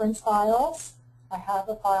reference files. I have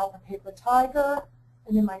a file for Paper Tiger,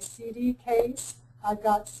 and in my CD case, I've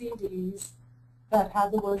got CDs that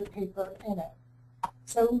have the word paper in it.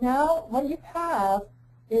 So now what you have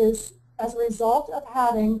is, as a result of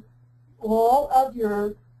having all of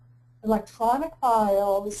your electronic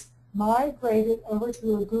files migrated over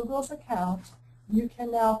to a Google's account, you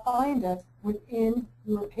can now find it within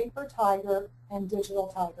your Paper Tiger and Digital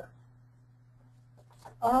Tiger.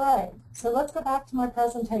 All right, so let's go back to my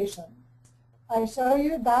presentation. I show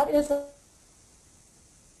you that is a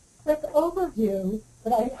quick overview,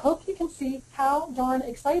 but I hope you can see how darn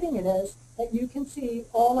exciting it is that you can see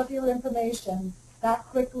all of your information that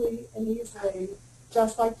quickly and easily,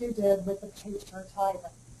 just like you did with the Paper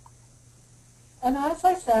Tiger. And as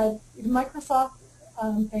I said, Microsoft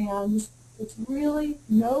fans, it's really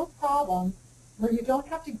no problem where you don't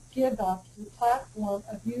have to give up the platform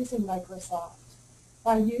of using Microsoft.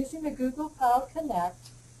 By using the Google Cloud Connect,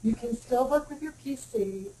 you can still work with your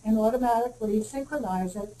PC and automatically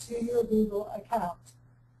synchronize it to your Google account.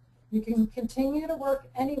 You can continue to work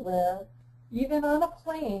anywhere, even on a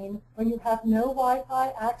plane when you have no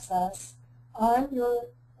Wi-Fi access on your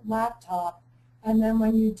laptop. And then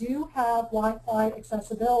when you do have Wi-Fi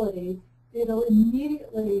accessibility, it'll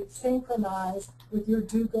immediately synchronize with your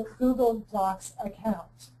Google Docs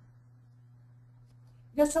account.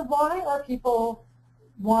 So why are people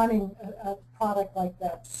wanting a product like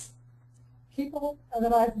this? People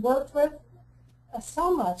that I've worked with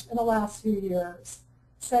so much in the last few years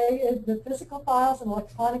say the physical files and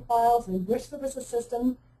electronic files, they wish there was a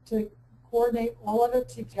system to coordinate all of it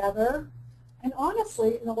together. And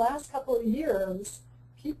honestly, in the last couple of years,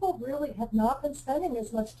 people really have not been spending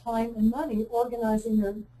as much time and money organizing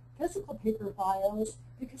their physical paper files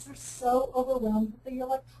because they're so overwhelmed with the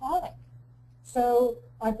electronic. So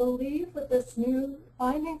I believe with this new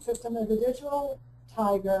finding system of the Digital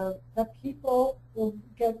Tiger that people will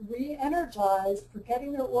get re-energized for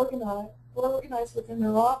getting their organized within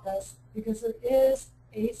their office, because there is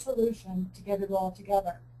a solution to get it all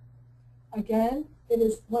together. Again, it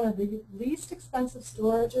is one of the least expensive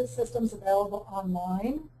storage systems available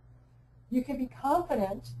online. You can be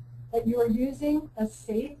confident that you are using a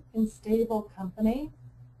safe and stable company,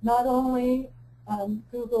 not only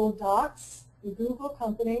Google Docs, the Google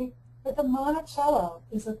company, but the Monticello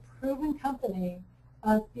is a proven company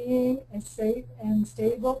of being a safe and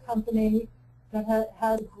stable company that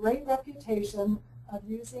has a great reputation of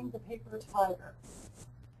using the Paper Tiger.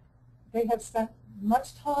 They have spent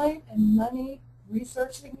much time and money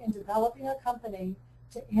researching and developing a company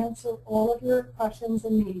to answer all of your questions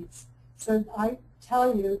and needs. So I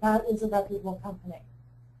tell you, that is a reputable company.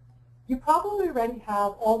 You probably already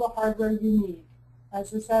have all the hardware you need.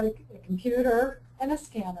 As I said, a computer and a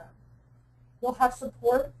scanner. You'll have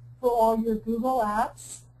support for all your Google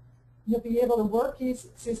apps. You'll be able to work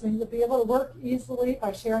easily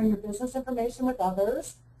by sharing your business information with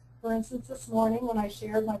others. For instance, this morning when I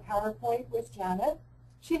shared my PowerPoint with Janet,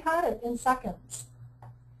 she had it in seconds.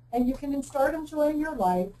 And you can start enjoying your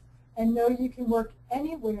life and know you can work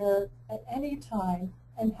anywhere at any time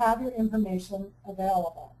and have your information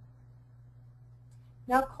available.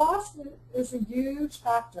 Now, cost is a huge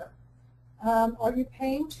factor. Are you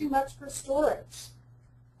paying too much for storage?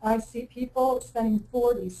 I see people spending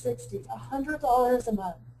 $40, $60, $100 a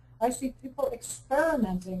month. I see people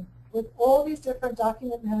experimenting with all these different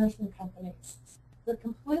document management companies. They're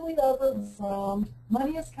completely overwhelmed.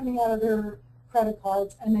 Money is coming out of their credit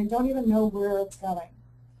cards, and they don't even know where it's going.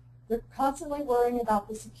 They're constantly worrying about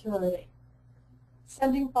the security.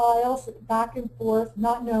 Sending files back and forth,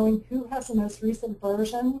 not knowing who has the most recent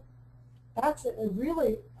version. That's a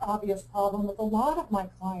really obvious problem with a lot of my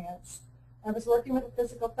clients. I was working with a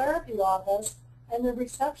physical therapy office, and the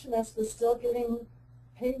receptionist was still giving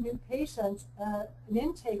new patients an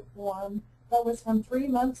intake form that was from 3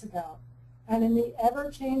 months ago. And in the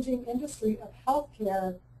ever-changing industry of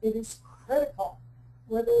healthcare, it is critical,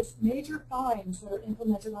 where there's major fines that are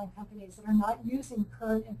implemented on companies that are not using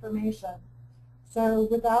current information. So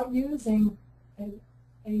without using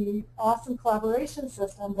an awesome collaboration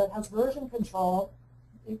system that has version control,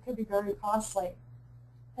 it could be very costly.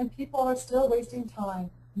 And people are still wasting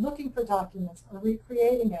time looking for documents or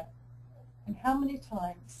recreating it? And how many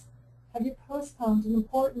times? Have you postponed an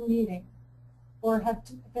important meeting or have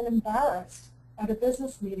been embarrassed at a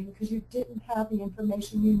business meeting because you didn't have the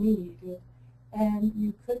information you needed and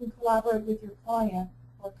you couldn't collaborate with your client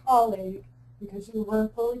or colleague because you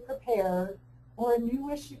weren't fully prepared, or a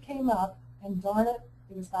new issue came up and darn it,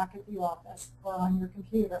 it was back at the office or on your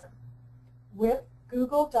computer? With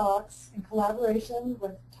Google Docs in collaboration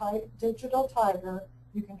with Digital Tiger,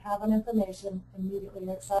 you can have an information immediately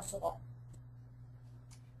accessible.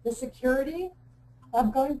 The security,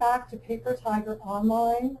 I'm going back to Paper Tiger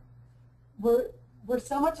Online. We're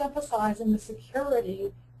so much emphasizing the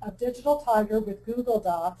security of Digital Tiger with Google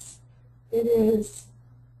Docs. It is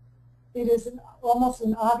almost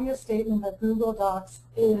an obvious statement that Google Docs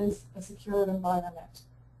is a secured environment.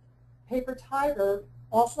 Paper Tiger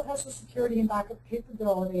also has a security and backup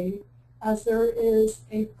capability, as there is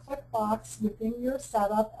a click box within your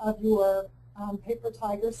setup of your Paper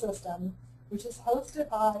Tiger system, which is hosted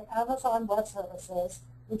by Amazon Web Services,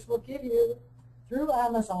 which will give you, through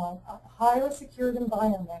Amazon, a highly secured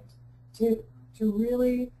environment to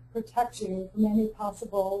really protect you from any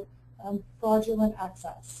possible fraudulent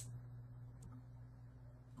access.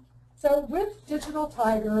 So with Digital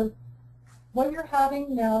Tiger, what you're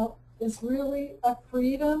having now is really a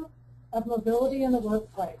freedom of mobility in the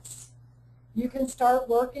workplace. You can start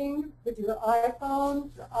working with your iPhone,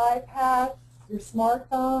 your iPad, your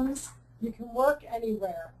smartphones. You can work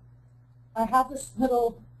anywhere. I have this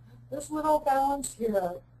little balance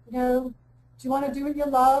here. You know, do you want to do what you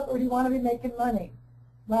love or do you want to be making money?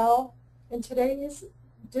 Well, in today's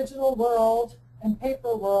digital world and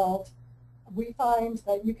paper world, we find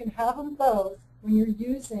that you can have them both when you're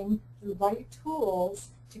using the right tools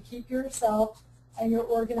to keep yourself and your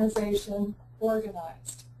organization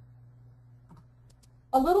organized.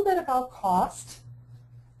 A little bit about cost.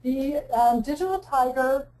 The Digital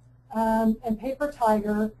Tiger and Paper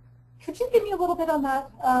Tiger, could you give me a little bit on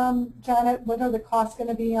that, Janet? What are the costs going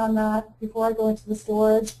to be on that before I go into the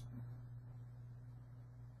storage?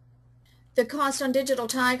 The cost on Digital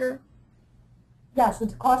Tiger? Yes, the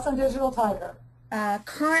cost on Digital Tiger.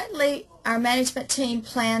 Currently, our management team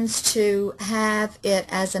plans to have it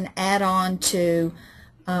as an add-on to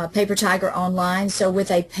Paper Tiger Online. So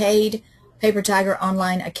with a paid Paper Tiger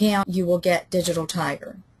Online account, you will get Digital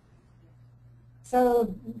Tiger.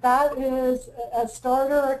 So that is a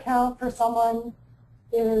starter account for someone.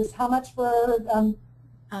 Is how much we're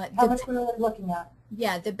looking at?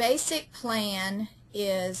 Yeah, the basic plan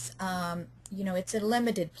is, you know, it's a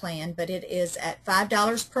limited plan, but it is at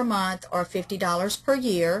 $5 per month or $50 per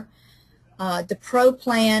year. The Pro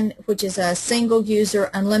plan, which is a single user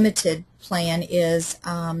unlimited plan, is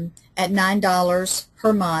at $9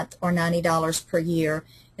 per month or $90 per year.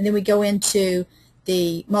 And then we go into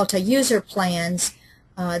the multi-user plans.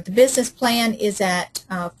 The business plan is at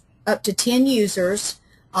up to 10 users.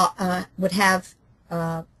 You would have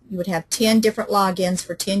 10 different logins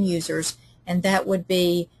for 10 users, and that would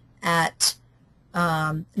be at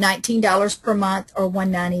 $19 per month or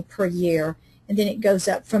 $190 per year, and then it goes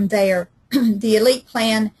up from there. The Elite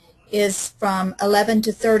plan is from 11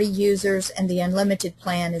 to 30 users, and the Unlimited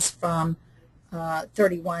plan is from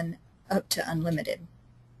 31 up to unlimited.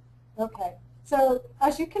 Okay. So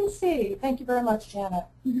as you can see, thank you very much, Janet,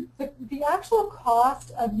 the actual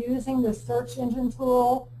cost of using the search engine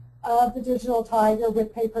tool of the Digital Tiger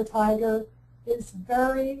with Paper Tiger is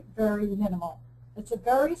very, very minimal. It's a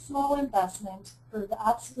very small investment for the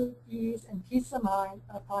absolute ease and peace of mind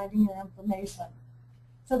of finding your information.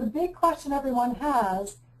 So the big question everyone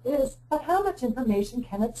has is, but how much information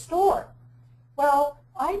can it store? Well,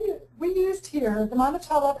 we used here, the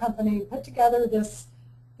Monticello company put together this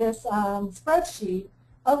spreadsheet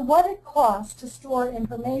of what it costs to store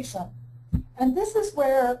information. And this is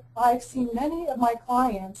where I've seen many of my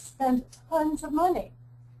clients spend tons of money.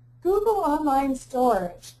 Google Online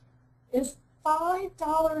Storage is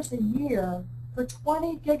 $5 a year for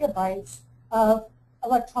 20 gigabytes of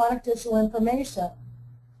electronic digital information.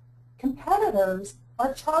 Competitors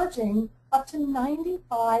are charging up to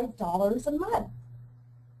 $95 a month.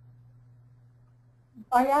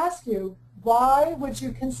 I ask you, why would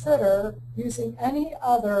you consider using any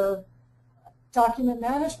other document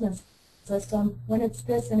management system when it's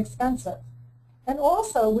this inexpensive? And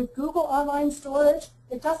also with Google Online Storage,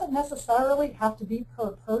 it doesn't necessarily have to be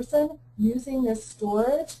per person using this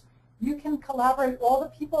storage. You can collaborate all the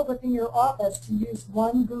people within your office to use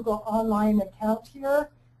one Google Online account here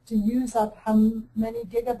to use up how many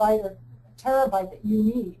gigabyte or terabyte that you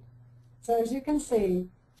need. So as you can see,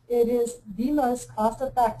 it is the most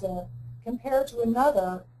cost-effective compared to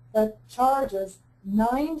another that charges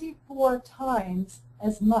 94 times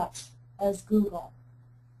as much as Google.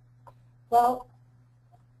 Well,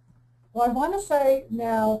 I want to say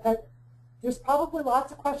now that there's probably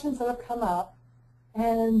lots of questions that have come up,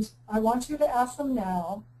 and I want you to ask them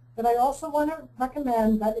now. But I also want to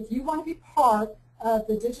recommend that if you want to be part of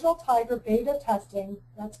the Digital Tiger beta testing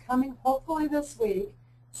that's coming hopefully this week,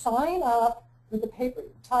 sign up with the Paper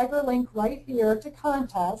Tiger link right here to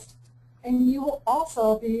contest, and you will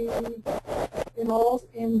also be enrolled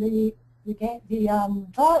in the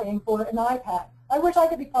drawing for an iPad. I wish I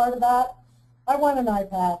could be part of that. I want an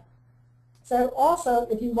iPad. So also,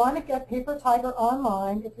 if you want to get Paper Tiger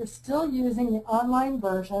online, if you're still using the online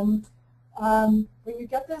version, when you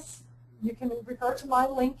get this, you can refer to my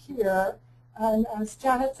link here. And as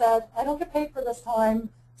Janet said, I don't get paid for this time,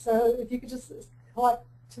 so if you could just collect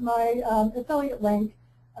to my affiliate link,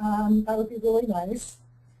 that would be really nice.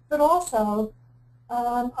 But also,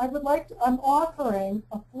 I'm offering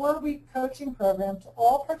a 4-week coaching program to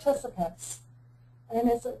all participants, and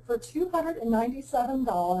it's for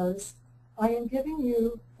 $297. I am giving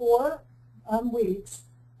you 4 weeks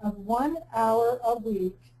of 1 hour a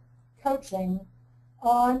week coaching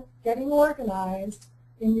on getting organized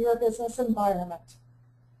in your business environment.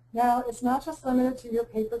 Now, it's not just limited to your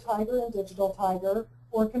Paper Tiger and Digital Tiger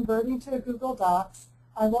or converting to Google Docs.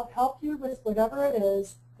 I will help you with whatever it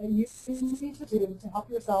is that you need to do to help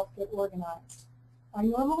yourself get organized. I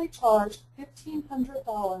normally charge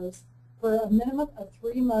 $1,500 for a minimum of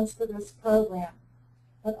 3 months for this program.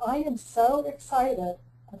 But I am so excited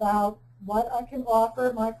about what I can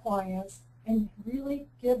offer my clients and really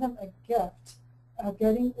give them a gift of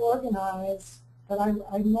getting organized that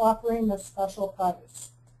I'm offering this special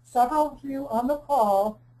price. Several of you on the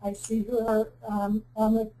call, I see who are on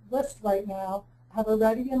the list right now, have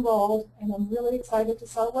already enrolled, and I'm really excited to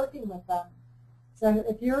start working with them. So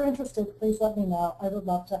if you're interested, please let me know. I would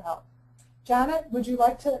love to help. Janet, would you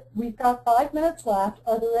like to, we've got 5 minutes left.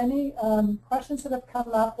 Are there any questions that have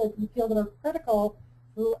come up that you feel that are critical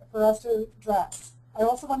for us to address? I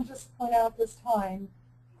also want to just point out this time,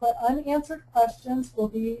 but unanswered questions will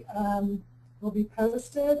be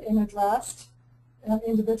posted and addressed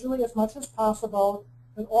individually as much as possible,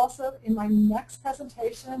 but also in my next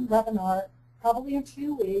presentation webinar, probably in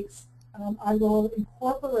 2 weeks, I will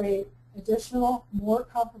incorporate additional, more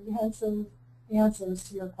comprehensive answers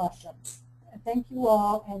to your questions. Thank you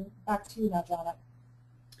all, and back to you now, Janet.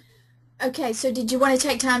 Okay, so did you want to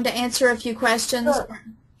take time to answer a few questions?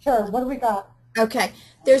 Sure. What do we got? Okay,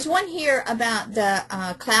 there's one here about the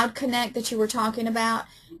Cloud Connect that you were talking about,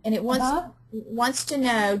 and it wants to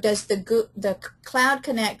know, does the Cloud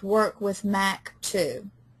Connect work with Mac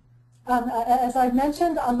too? As I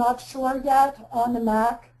mentioned, I'm not sure yet on the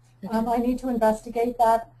Mac. Okay. I need to investigate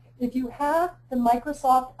that. If you have the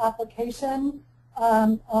Microsoft application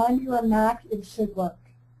on your Mac, it should work.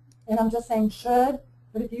 And I'm just saying should,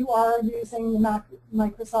 but if you are using the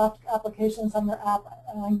Microsoft applications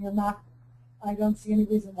on your Mac, I don't see any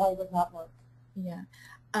reason why it would not work. Yeah.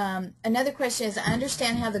 Another question is, I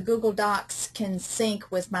understand how the Google Docs can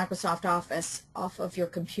sync with Microsoft Office off of your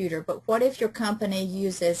computer, but what if your company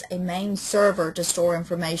uses a main server to store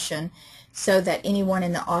information so that anyone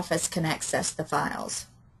in the office can access the files?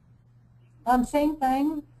 Same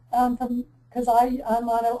thing, because I'm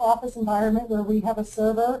on an office environment where we have a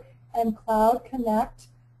server, and Cloud Connect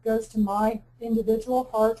goes to my individual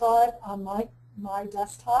hard drive on my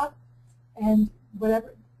desktop, and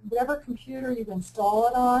whatever computer you install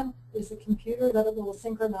it on is the computer that it will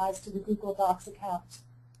synchronize to the Google Docs account.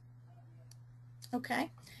 Okay.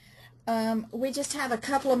 We just have a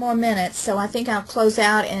couple of more minutes, so I think I'll close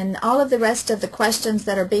out, and all of the rest of the questions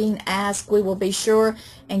that are being asked, we will be sure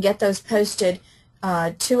and get those posted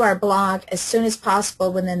to our blog as soon as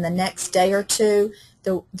possible within the next day or two.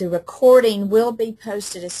 The recording will be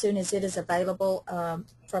posted as soon as it is available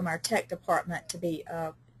from our tech department to be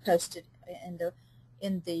posted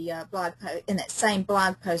in the blog in that same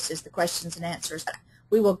blog post as the questions and answers.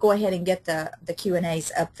 We will go ahead and get the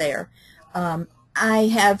Q&As up there. I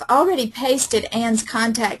have already pasted Ann's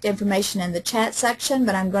contact information in the chat section,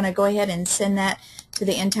 but I'm going to go ahead and send that to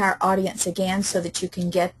the entire audience again so that you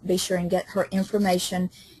can be sure and get her information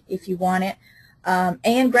if you want it.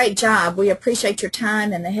 Ann, great job. We appreciate your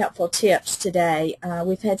time and the helpful tips today.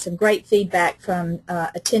 We've had some great feedback from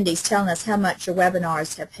attendees telling us how much your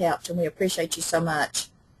webinars have helped, and we appreciate you so much.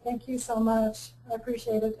 Thank you so much. I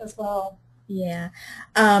appreciate it as well. Yeah.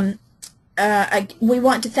 We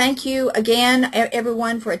want to thank you again,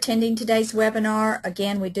 everyone, for attending today's webinar.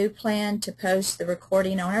 Again, we do plan to post the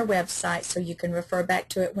recording on our website so you can refer back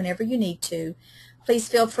to it whenever you need to. Please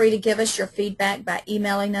feel free to give us your feedback by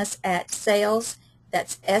emailing us at sales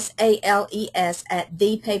That's SALES at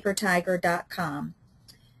thepapertiger.com.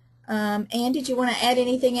 Ann, did you want to add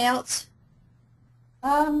anything else?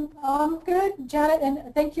 I'm good, Janet,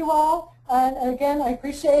 and thank you all. And again, I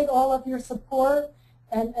appreciate all of your support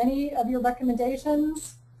and any of your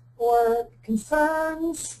recommendations or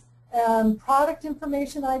concerns, product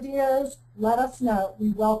information ideas. Let us know.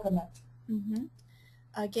 We welcome it. Mm-hmm.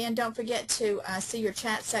 Again, don't forget to see your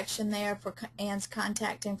chat section there for Ann's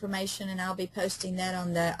contact information, and I'll be posting that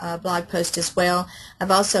on the blog post as well.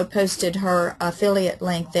 I've also posted her affiliate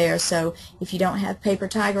link there, so if you don't have Paper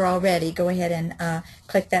Tiger already, go ahead and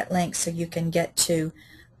click that link so you can get it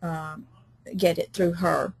through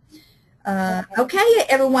her. Okay,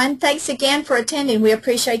 everyone, thanks again for attending. We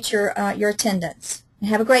appreciate your attendance.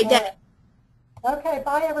 Have a great day. Okay,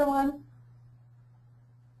 bye everyone.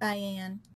 Bye, Ann.